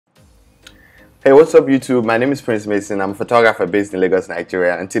Hey, what's up YouTube? My name is Prince Meyson. I'm a photographer based in Lagos,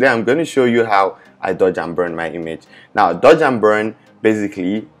 Nigeria, and today I'm going to show you how I dodge and burn my image. Now, dodge and burn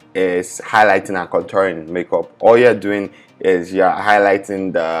basically is highlighting and contouring makeup. All you're doing is you're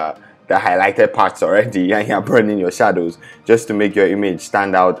highlighting the highlighted parts already and you're burning your shadows just to make your image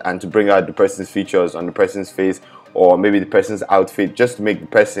stand out and to bring out the person's features on the person's face or maybe the person's outfit, just to make the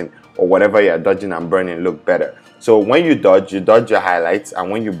person or whatever you're dodging and burning look better. So when you dodge your highlights, and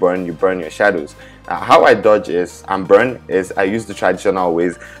when you burn your shadows. How I dodge is and burn is I use the traditional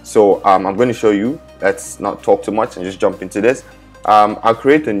ways. So I'm going to show you. Let's not talk too much and just jump into this. I'll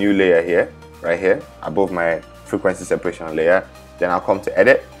create a new layer here, right here, above my frequency separation layer. Then I'll come to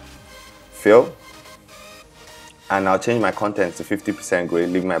edit, fill, and I'll change my contents to 50% gray,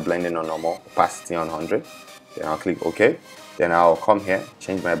 leave my blending on normal, opacity on 100. Then I'll click OK. Then I'll come here,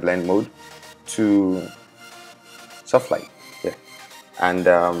 change my blend mode to soft light, yeah,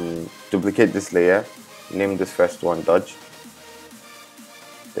 and duplicate this layer, name this first one dodge,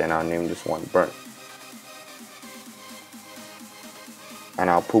 then I'll name this one burn, and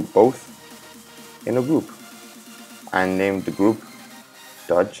I'll put both in a group and name the group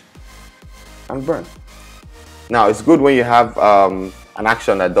dodge and burn. Now it's good when you have an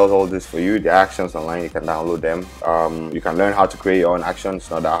action that does all this for you. The actions online, you can download them. You can learn how to create your own actions.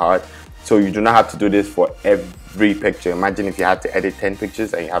 It's not that hard. So you do not have to do this for every picture. Imagine if you had to edit 10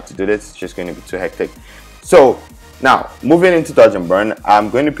 pictures and you have to do this, it's just going to be too hectic. So now moving into dodge and burn,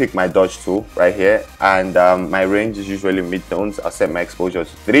 I'm going to pick my dodge tool right here, and my range is usually mid-tones. I'll set my exposure to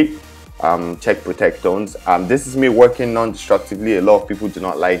 3. Check protect tones. This is me working non-destructively. A lot of people do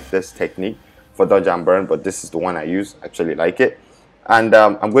not like this technique for dodge and burn, but this is the one I use. I actually like it. And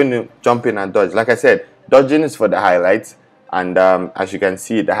I'm going to jump in and dodge. Like I said, dodging is for the highlights. And as you can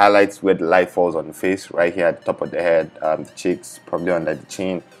see, the highlights where the light falls on the face, right here at the top of the head, the cheeks, probably under the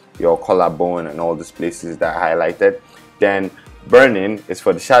chin, your collarbone, and all these places that are highlighted. Then burning is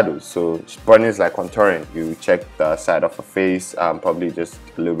for the shadows. So burning is like contouring. You check the side of a face, probably just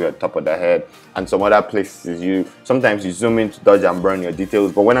a little bit at the top of the head, and some other places. Sometimes you zoom in to dodge and burn your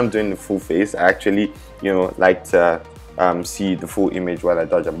details. But when I'm doing the full face, I actually like to see the full image while I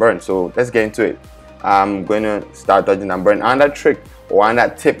dodge and burn. So let's get into it. I'm going to start dodging and burning. Another trick or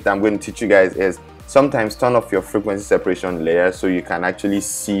another tip that I'm going to teach you guys is sometimes turn off your frequency separation layer so you can actually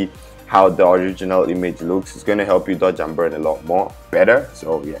see how the original image looks. It's going to help you dodge and burn a lot more better.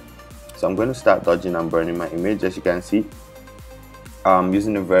 So yeah, so I'm going to start dodging and burning my image. As you can see, I'm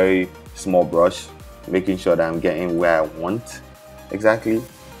using a very small brush, making sure that I'm getting where I want exactly.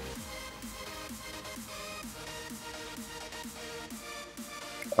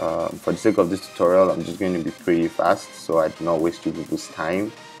 For the sake of this tutorial, I'm just going to be pretty fast so I do not waste you people's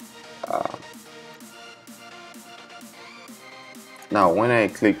time. Now when I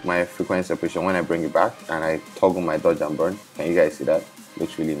click my frequency separation, when I bring it back and I toggle my dodge and burn, can you guys see that?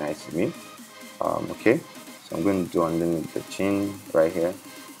 Looks really nice to me. Okay, so I'm going to do underneath the chin right here.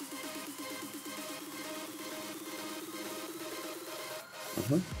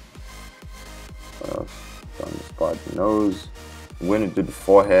 What else? On the spot, the nose. I'm going to do the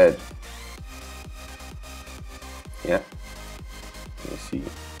forehead. Yeah, let me see.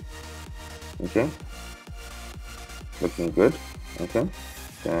 Okay, looking good. Okay,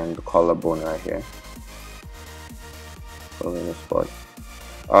 and the collarbone right here. In the spot.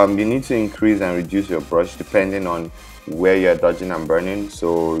 You need to increase and reduce your brush depending on where you're dodging and burning,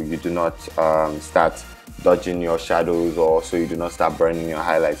 so you do not start dodging your shadows, or so you do not start burning your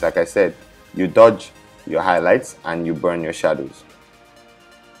highlights. Like I said, you dodge your highlights and you burn your shadows.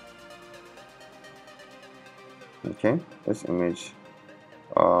 Okay, this image,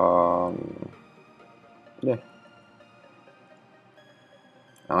 yeah,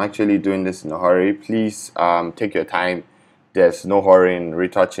 I'm actually doing this in a hurry. Please take your time. There's no hurry in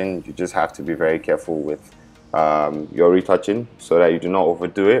retouching. You just have to be very careful with your retouching so that you do not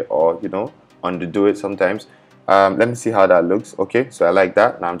overdo it or underdo it sometimes. Let me see how that looks. Okay, so I like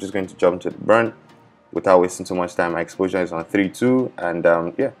that. Now I'm just going to jump to the burn without wasting too much time. My exposure is on 3.2, and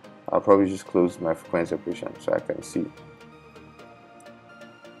yeah, I'll probably just close my frequency separation so I can see.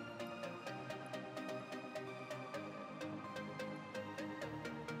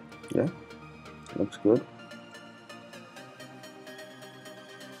 Yeah, looks good.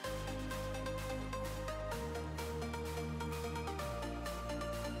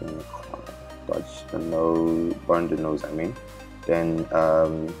 Dodge the nose, burn the nose, I mean. Then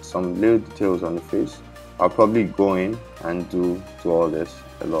some little details on the face. I'll probably go in and do all this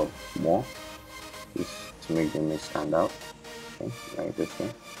a lot more, just to make the image stand out. Okay, like this one.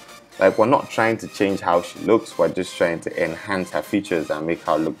 Like, we're not trying to change how she looks, we're just trying to enhance her features and make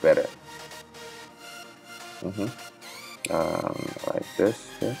her look better. Like this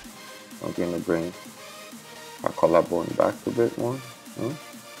here. I'm going to bring our collarbone back a bit more.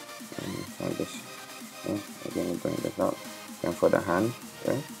 Like this. I'm going to bring this out. Then for the hand,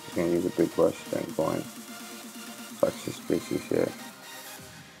 you can use a big brush, then go and touch the spaces here.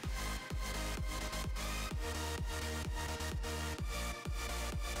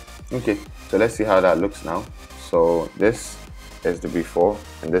 Okay, so let's see how that looks now. So this is the before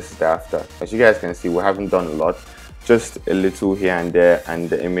and this is the after. As you guys can see, we haven't done a lot, just a little here and there, and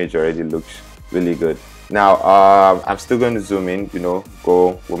the image already looks really good. Now I'm still going to zoom in,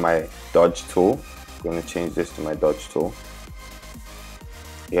 go with my dodge tool. I'm going to change this to my dodge tool,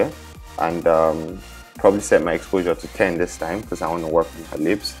 and probably set my exposure to 10 this time because I want to work on her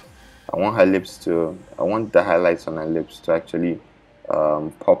lips. I want the highlights on her lips to actually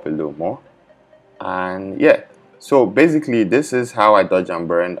pop a little more. And yeah, so basically this is how I dodge and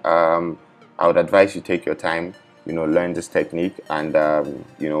burn. I would advise you take your time, learn this technique, and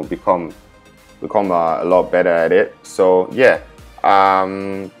become a lot better at it. So yeah,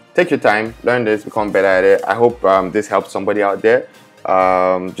 take your time, learn this, become better at it. I hope this helps somebody out there.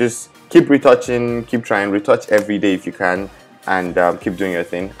 Just keep retouching, keep trying, retouch every day if you can, and keep doing your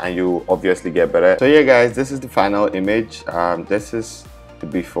thing, and you obviously get better. So yeah guys, this is the final image. This is the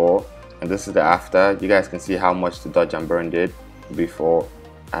before and this is the after. You guys can see how much the dodge and burn did before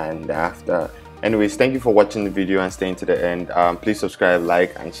and the after. Anyways, thank you for watching the video and staying to the end. Please subscribe,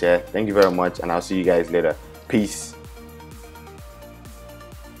 like and share. Thank you very much, and I'll see you guys later. Peace.